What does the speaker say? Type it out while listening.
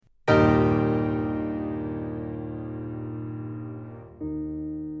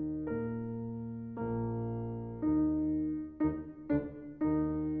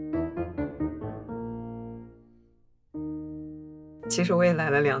其实我也来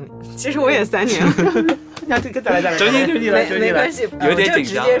了2年，其实我也3年了。那这个再来，没关系，有点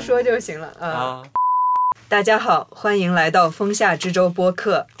紧张，我就直接说就行了。大家好，欢迎来到风下之洲播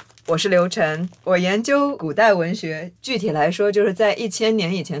客，我是刘晨。我研究古代文学，具体来说就是在1000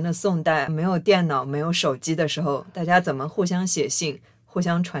年以前的宋代，没有电脑没有手机的时候，大家怎么互相写信互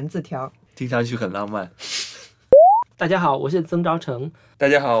相传字条，听上去很浪漫。大家好，我是曾昭成。大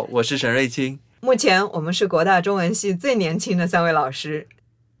家好，我是沈瑞清。目前我们是国大中文系最年轻的3位老师。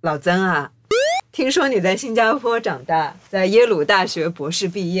老曾啊，听说你在新加坡长大，在耶鲁大学博士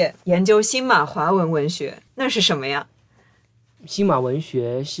毕业，研究新马华文文学，那是什么呀？新马文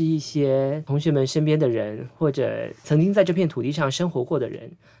学是一些同学们身边的人，或者曾经在这片土地上生活过的人，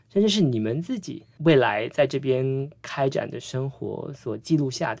甚至是你们自己未来在这边开展的生活所记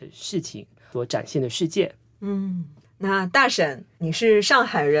录下的事情，所展现的世界。那大沈，你是上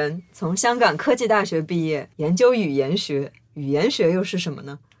海人，从香港科技大学毕业，研究语言学。语言学又是什么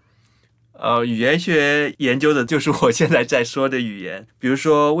呢？语言学研究的就是我现在在说的语言，比如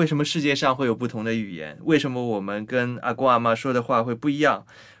说为什么世界上会有不同的语言，为什么我们跟阿公阿嬷说的话会不一样，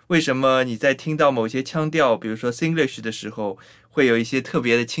为什么你在听到某些腔调，比如说 Singlish 的时候会有一些特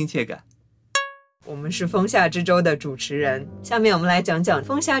别的亲切感。我们是风下之洲的主持人，下面我们来讲讲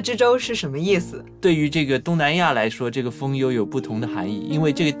风下之洲是什么意思。对于这个东南亚来说，这个风又有不同的含义，因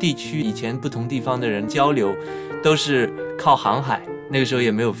为这个地区以前不同地方的人交流都是靠航海，那个时候也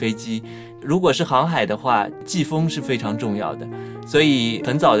没有飞机，如果是航海的话，季风是非常重要的，所以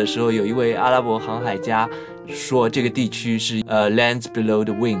很早的时候有一位阿拉伯航海家说这个地区是lands below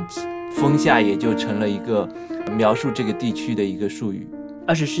the winds， 风下也就成了一个描述这个地区的一个术语。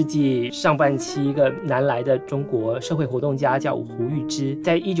20世纪上半期，一个南来的中国社会活动家叫胡玉芝，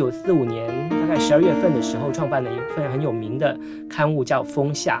在1945年大概12月份的时候创办了一份很有名的刊物叫《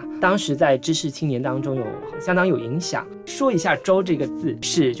风下》，当时在知识青年当中相当有影响。说一下洲这个字，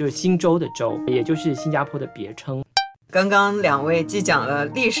就是新洲的洲，也就是新加坡的别称。刚刚2位既讲了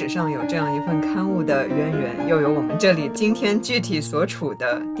历史上有这样一份刊物的渊源，又有我们这里今天具体所处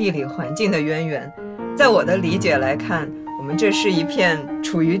的地理环境的渊源。在我的理解来看，我们这是一片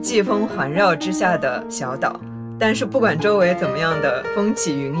处于季风环绕之下的小岛，但是不管周围怎么样的风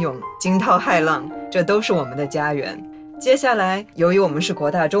起云涌、惊涛骇浪，这都是我们的家园。接下来，由于我们是国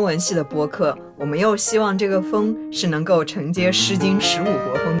大中文系的播客，我们又希望这个风是能够承接诗经15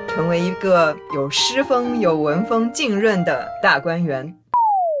国风，成为一个有诗风有文风浸润的大观园。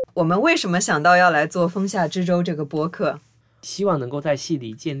我们为什么想到要来做风下之洲这个播客？希望能够在系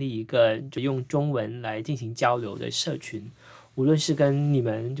里建立一个用中文来进行交流的社群，无论是跟你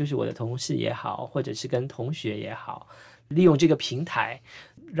们就是我的同事也好，或者是跟同学也好，利用这个平台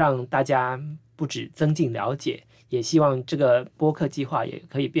让大家不只增进了解，也希望这个播客计划也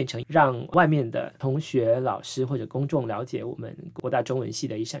可以变成让外面的同学、老师或者公众了解我们国大中文系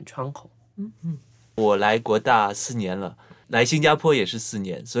的一扇窗口。我来国大4年了，来新加坡也是4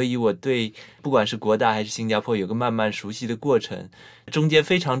年，所以我对不管是国大还是新加坡有个慢慢熟悉的过程。中间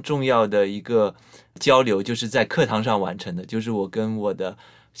非常重要的一个交流就是在课堂上完成的，就是我跟我的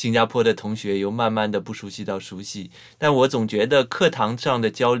新加坡的同学由慢慢的不熟悉到熟悉，但我总觉得课堂上的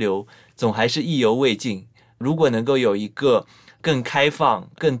交流总还是意犹未尽，如果能够有一个更开放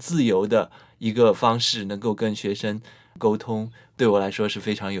更自由的一个方式能够跟学生沟通，对我来说是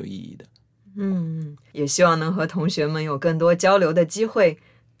非常有意义的。也希望能和同学们有更多交流的机会，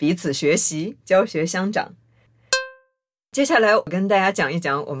彼此学习，教学相长。接下来我跟大家讲一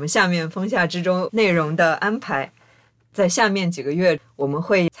讲我们下面风下之洲内容的安排。在下面几个月，我们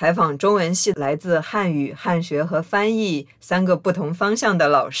会采访中文系来自汉语、汉学和翻译3个不同方向的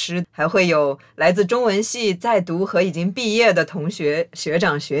老师，还会有来自中文系在读和已经毕业的同学、学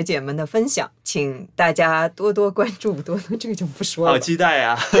长学姐们的分享，请大家多多关注，多多这个就不说了。好期待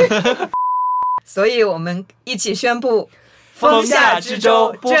啊！所以我们一起宣布，风下之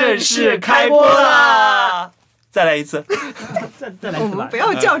洲正式开播啦！再来一次，再来一次吧。我们不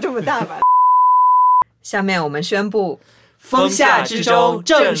要叫这么大吧。下面我们宣布，风下之洲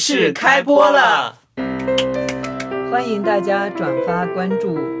正式开播了！欢迎大家转发关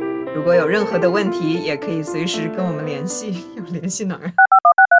注，如果有任何的问题，也可以随时跟我们联系。要联系哪儿？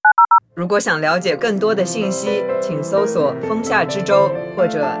如果想了解更多的信息，请搜索风下之洲或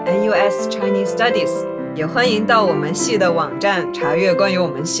者 NUS Chinese Studies， 也欢迎到我们系的网站查阅关于我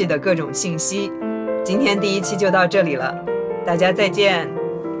们系的各种信息。今天第1期就到这里了，大家再见。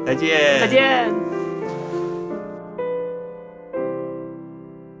再见。